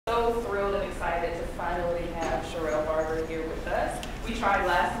so thrilled and excited to finally have Sharrelle Barber here with us. We tried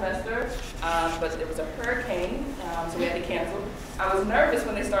last semester, but it was a hurricane, so we had to cancel. I was nervous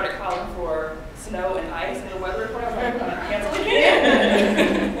when they started calling for snow and ice in the weather report. I was like, I'm going to cancel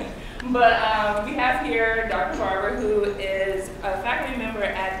again. But we have here Dr. Barber, who is a faculty member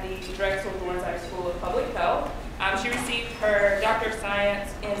at the Drexel Dornsife School of Public Health. She received her Doctor of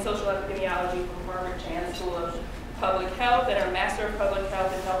Science in Social Epidemiology from Barber School of Public Health and her Master of Public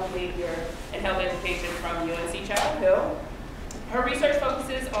Health and Health Behavior and Health Education from UNC Chapel Hill. Her research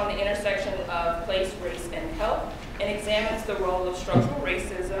focuses on the intersection of place, race, and health and examines the role of structural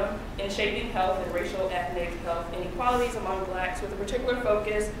racism in shaping health and racial ethnic health inequalities among Blacks, with a particular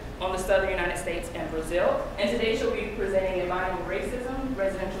focus on the Southern United States and Brazil. And today she'll be presenting Embodying Racism,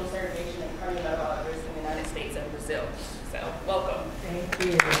 Residential Segregation, and Cardiometabolic Risk in the United States and Brazil. So, welcome. Thank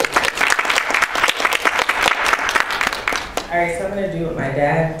you. All right, so I'm going to do what my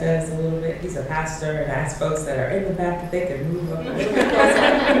dad does a little bit. He's a pastor and ask folks that are in the back if they could move up a little bit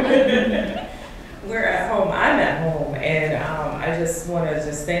closer. We're at home. I'm at home, and I just want to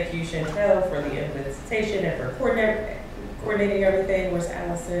thank you, Chantel, for the invitation and for coordinating everything. Where's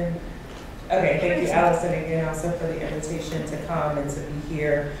Allison? Okay, thank you, Allison, again, also for the invitation to come and to be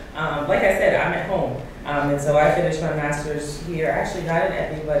here. Like I said, I'm at home, and so I finished my master's here, actually not in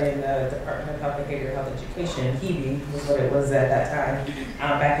Epi, but in the Department of Health Behavioral Health Education, HEBE was what it was at that time,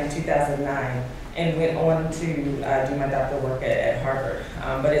 back in 2009, and went on to do my doctoral work at Harvard.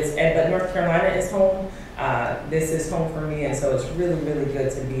 But North Carolina is home. This is home for me, and so it's really, really good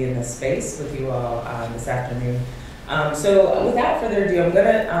to be in this space with you all this afternoon. So without further ado, I'm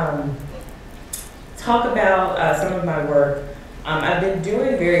gonna talk about some of my work. I've been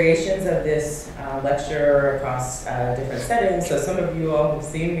doing variations of this lecture across different settings, so some of you all who've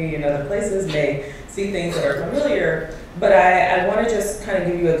seen me in other places may see things that are familiar, but I want to just kind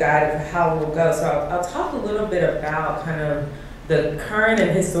of give you a guide of how we'll go. So I'll talk a little bit about kind of the current and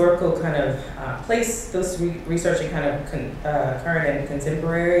historical kind of place those researching kind of current and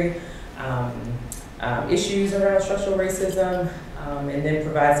contemporary issues around structural racism, and then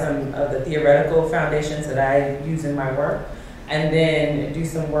provide some of the theoretical foundations that I use in my work, and then do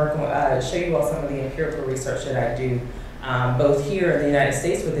some work, show you all some of the empirical research that I do, both here in the United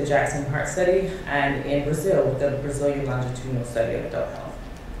States with the Jackson Heart Study and in Brazil with the Brazilian Longitudinal Study of Adult Health.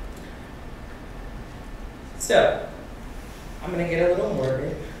 So, I'm going to get a little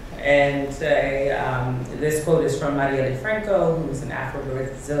morbid and say, this quote is from Marielle Franco, who's an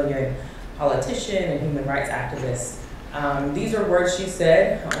Afro-Brazilian politician and human rights activist. These are words she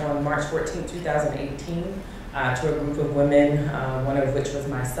said on March 14, 2018 to a group of women, one of which was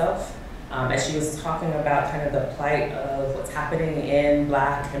myself, as she was talking about kind of the plight of what's happening in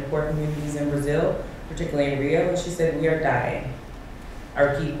Black and poor communities in Brazil, particularly in Rio, and she said, "We are dying.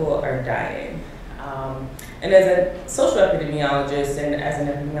 Our people are dying." And as a social epidemiologist and as an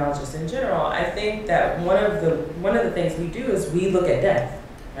epidemiologist in general, I think that one of the things we do is we look at death,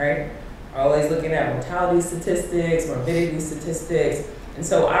 right? We're always looking at mortality statistics, morbidity statistics, and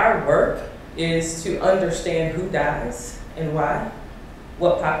so our work is to understand who dies and why,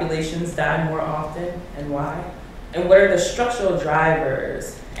 what populations die more often and why, and what are the structural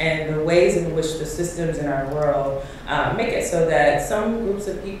drivers and the ways in which the systems in our world make it so that some groups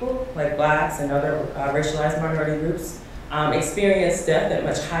of people, like Blacks and other racialized minority groups, experience death at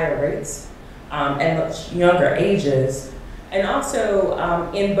much higher rates and much younger ages, and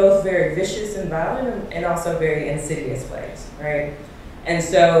also in both very vicious and violent and also very insidious ways, right? And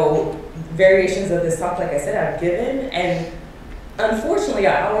so variations of this talk, like I said, I've given, and unfortunately,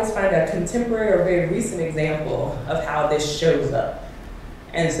 I always find a contemporary or very recent example of how this shows up.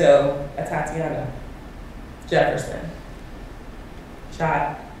 And so, Tatiana Jefferson,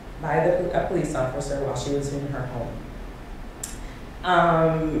 shot by a police officer while she was in her home.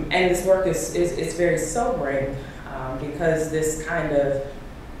 And this work is very sobering because this kind of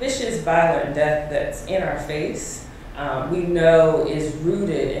vicious, violent death that's in our face, we know is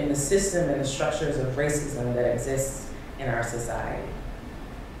rooted in the system and the structures of racism that exists in our society.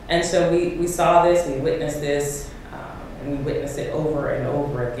 And so we saw this, we witnessed this, and we witnessed it over and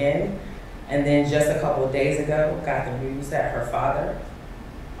over again. And then just a couple of days ago, got the news that her father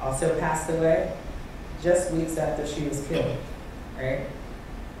also passed away just weeks after she was killed, right?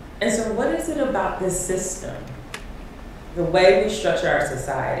 And so what is it about this system, the way we structure our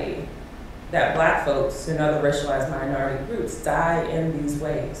society, that Black folks and other racialized minority groups die in these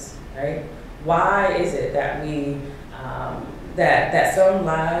ways, right? Why is it that we that some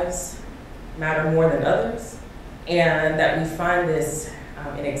lives matter more than others, and that we find this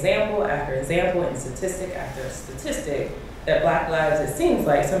in example after example and statistic after statistic that Black lives, it seems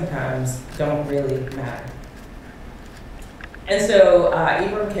like sometimes, don't really matter. And so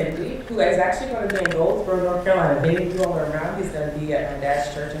Ibram Kennedy, who is actually going to be in Goldsboro, North Carolina, many of you all are around, he's going to be at my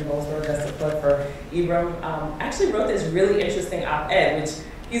dad's church in Goldsboro, that's a plug for Ibram, actually wrote this really interesting op-ed, which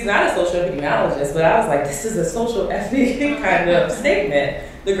he's not a social epidemiologist, but I was like, this is a social ethnic kind of statement.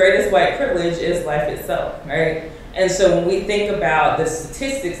 The greatest white privilege is life itself, right? And so when we think about the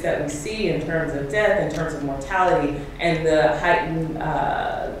statistics that we see in terms of death, in terms of mortality, and the heightened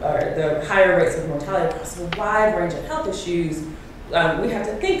or the higher rates of mortality across a wide range of health issues, we have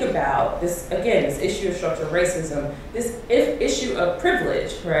to think about this, again, this issue of structural racism, this issue of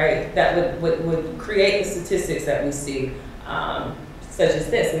privilege, right, that would create the statistics that we see, such as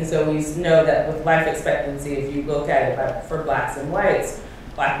this. And so we know that with life expectancy, if you look at it for Blacks and whites,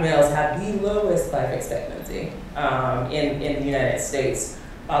 Black males have the lowest life expectancy in the United States,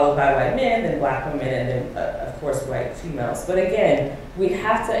 followed by white men, then Black women, and then, of course, white females. But again, we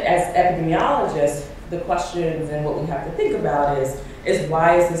have to, as epidemiologists, the questions and what we have to think about is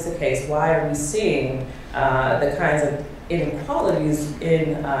why is this the case? Why are we seeing the kinds of inequalities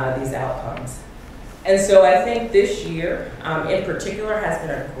in these outcomes? And so I think this year, in particular, has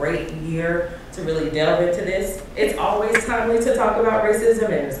been a great year to really delve into this. It's always timely to talk about racism,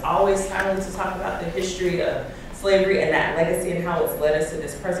 and it's always timely to talk about the history of slavery and that legacy and how it's led us to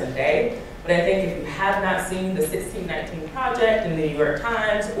this present day. But I think if you have not seen the 1619 Project in the New York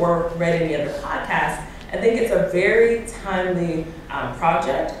Times or read any of the podcasts, I think it's a very timely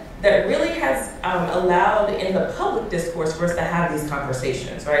project that really has allowed in the public discourse for us to have these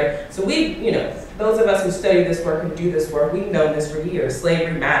conversations, right? So we, those of us who study this work and do this work, we've known this for years.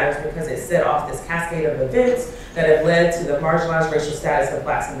 Slavery matters because it set off this cascade of events that have led to the marginalized racial status of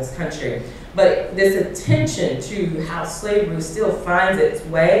Blacks in this country. But this attention to how slavery still finds its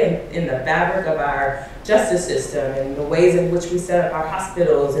way in the fabric of our justice system and the ways in which we set up our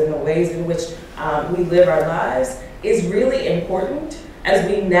hospitals and the ways in which we live our lives is really important as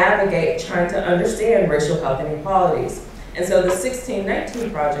we navigate trying to understand racial health inequalities. And so the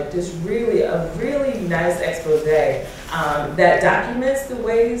 1619 Project is really a really nice expose that documents the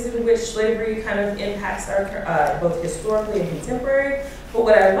ways in which slavery kind of impacts our, both historically and contemporary. But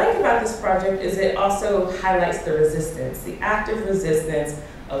what I like about this project is it also highlights the resistance, the active resistance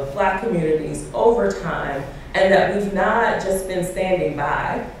of Black communities over time, and that we've not just been standing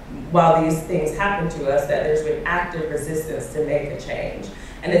by while these things happen to us, that there's been active resistance to make a change.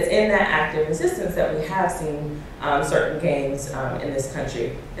 And it's in that active resistance that we have seen certain gains in this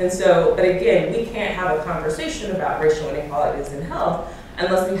country. And so, but again, we can't have a conversation about racial inequalities in health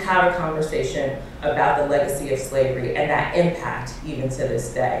unless we have a conversation about the legacy of slavery and that impact even to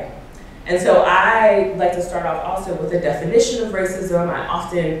this day. And so I like to start off also with a definition of racism. I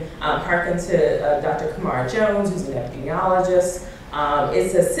often hearken to Dr. Kamara Jones, who's an epidemiologist.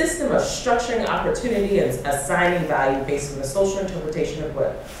 It's a system of structuring opportunity and assigning value based on the social interpretation of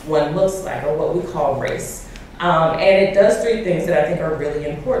what one looks like, or what we call race. And it does three things that I think are really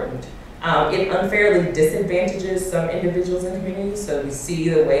important. It unfairly disadvantages some individuals and communities, so we see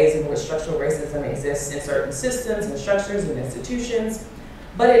the ways in which structural racism exists in certain systems and structures and institutions.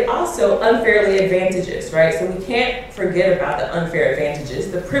 But it also unfairly advantages, right? So we can't forget about the unfair advantages,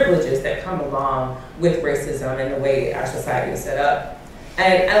 the privileges that come along with racism and the way our society is set up.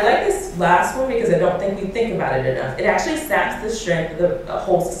 And I like this last one because I don't think we think about it enough. It actually saps the strength of the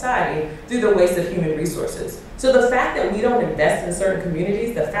whole society through the waste of human resources. So the fact that we don't invest in certain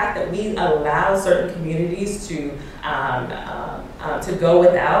communities, the fact that we allow certain communities to go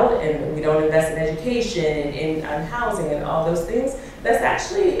without, and we don't invest in education and in housing and all those things, that's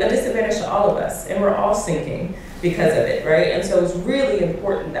actually a disadvantage to all of us, and we're all sinking because of it, right? And so it's really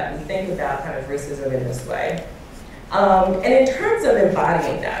important that we think about kind of racism in this way. And in terms of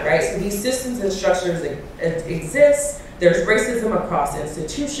embodying that, right? So these systems and structures exist. There's racism across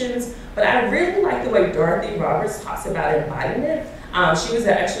institutions, but I really like the way Dorothy Roberts talks about embodiment. She was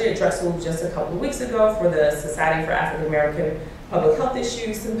actually at Drexel just a couple of weeks ago for the Society for African American Public Health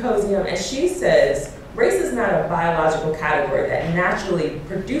Issues Symposium, and she says, race is not a biological category that naturally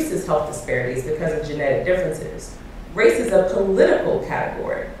produces health disparities because of genetic differences. Race is a political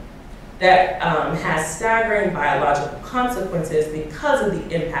category that has staggering biological consequences because of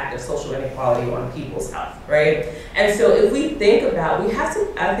the impact of social inequality on people's health, right? And so if we think about, we have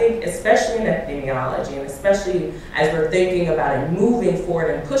to, I think, especially in epidemiology, and especially as we're thinking about and moving forward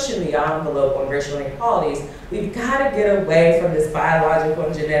and pushing the envelope on racial inequalities, we've got to get away from this biological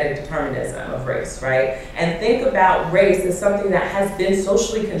and genetic determinism of race, right? And think about race as something that has been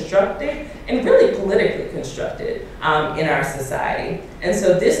socially constructed and really politically constructed in our society. And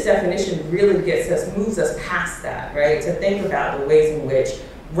so this definition really moves us past that, right? right, to think about the ways in which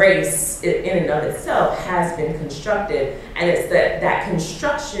race in and of itself has been constructed, and it's that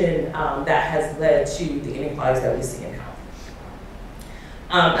construction that has led to the inequalities that we see in health.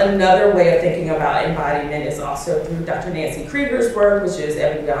 Another way of thinking about embodiment is also through Dr. Nancy Krieger's work, which is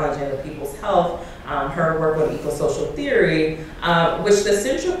Epidemiology of People's Health, her work on eco-social theory, which the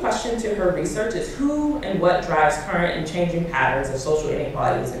central question to her research is who and what drives current and changing patterns of social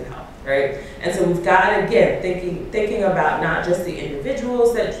inequalities in health, right? And so we've got, again, thinking about not just the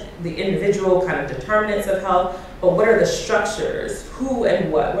individual kind of determinants of health, but what are the structures, who and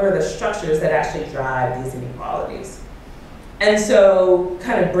what are the structures that actually drive these inequalities? And so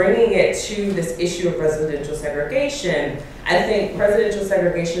kind of bringing it to this issue of residential segregation, I think residential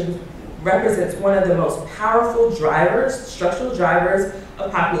segregation represents one of the most powerful drivers, structural drivers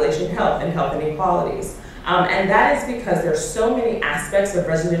of population health and health inequalities. And that is because there's so many aspects of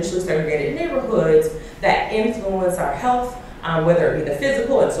residentially segregated neighborhoods that influence our health, whether it be the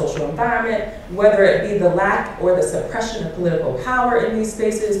physical and social environment, whether it be the lack or the suppression of political power in these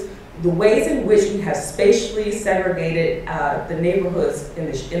spaces, the ways in which we have spatially segregated the neighborhoods in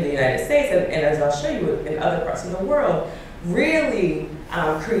the United States, and as I'll show you in other parts of the world, really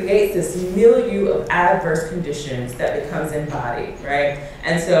creates this milieu of adverse conditions that becomes embodied, right?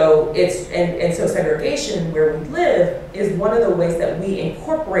 And so and so segregation where we live is one of the ways that we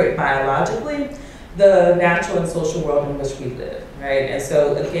incorporate biologically the natural and social world in which we live, right? And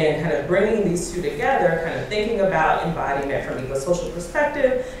so again, kind of bringing these two together, kind of thinking about embodiment from eco-social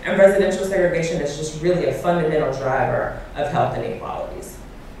perspective, and residential segregation is just really a fundamental driver of health inequalities.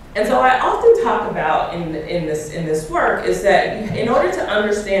 And so I often talk about in this work is that in order to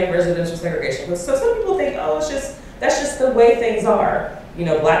understand residential segregation, so some people think, oh, that's just the way things are. You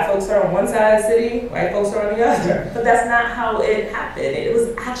know, black folks are on one side of the city, white folks are on the other. But that's not how it happened. It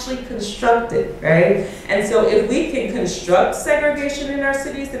was actually constructed, right? And so if we can construct segregation in our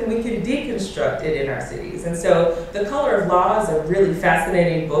cities, then we can deconstruct it in our cities. And so The Color of Law is a really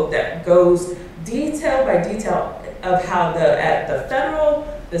fascinating book that goes detail by detail of how at the federal,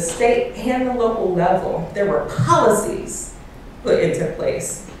 the state, and the local level, there were policies put into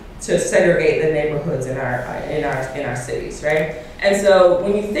place to segregate the neighborhoods in our cities, right? And so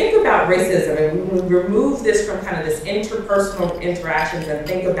when you think about racism, and we remove this from kind of this interpersonal interactions and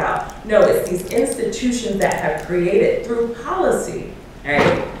think about, no, it's these institutions that have created through policy,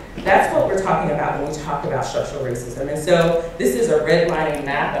 right? That's what we're talking about when we talk about structural racism. And so this is a redlining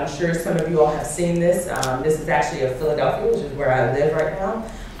map. I'm sure some of you all have seen this. This is actually of Philadelphia, which is where I live right now.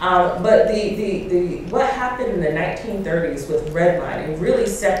 But what happened in the 1930s with redlining really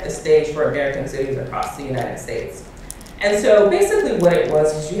set the stage for American cities across the United States. And so basically what it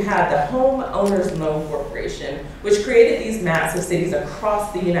was is you had the Home Owners Loan Corporation, which created these maps of cities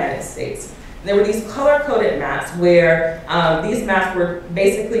across the United States. There were these color-coded maps where these maps were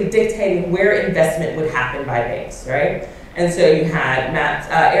basically dictating where investment would happen by banks, right? And so you had maps,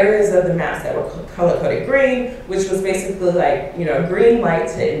 areas of the maps that were color-coded green, which was basically like, you know, green light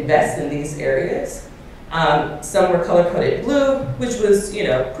to invest in these areas. Some were color-coded blue, which was, you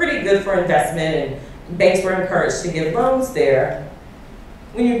know, pretty good for investment, and banks were encouraged to give loans there.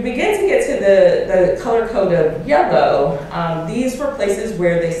 When you begin to get to the color code of yellow, these were places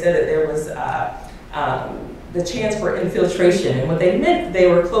where they said that there was the chance for infiltration. And what they meant, they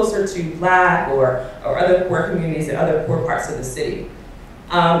were closer to Black or other poor communities and other poor parts of the city.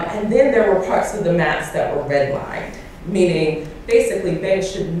 And then there were parts of the maps that were redlined, meaning basically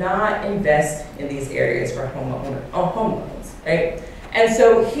banks should not invest in these areas for home loans, right? And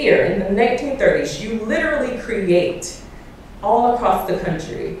so here in the 1930s, you literally create all across the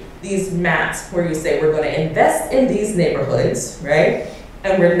country these maps where you say we're going to invest in these neighborhoods, right?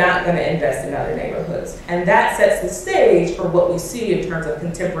 And we're not going to invest in other neighborhoods. And that sets the stage for what we see in terms of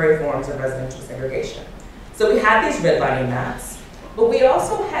contemporary forms of residential segregation. So we had these redlining maps, but we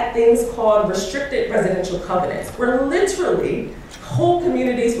also had things called restricted residential covenants, where literally whole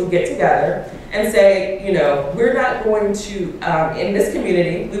communities would get together and say, you know, we're not going to, in this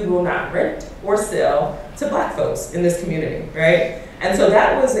community, we will not rent or sell to Black folks in this community, right? And so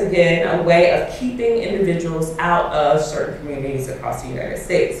that was, again, a way of keeping individuals out of certain communities across the United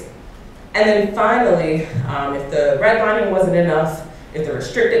States. And then finally, if the redlining wasn't enough, if the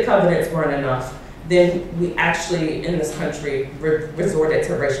restricted covenants weren't enough, then we actually, in this country, resorted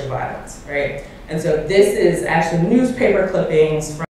to racial violence, right? And so this is actually newspaper clippings from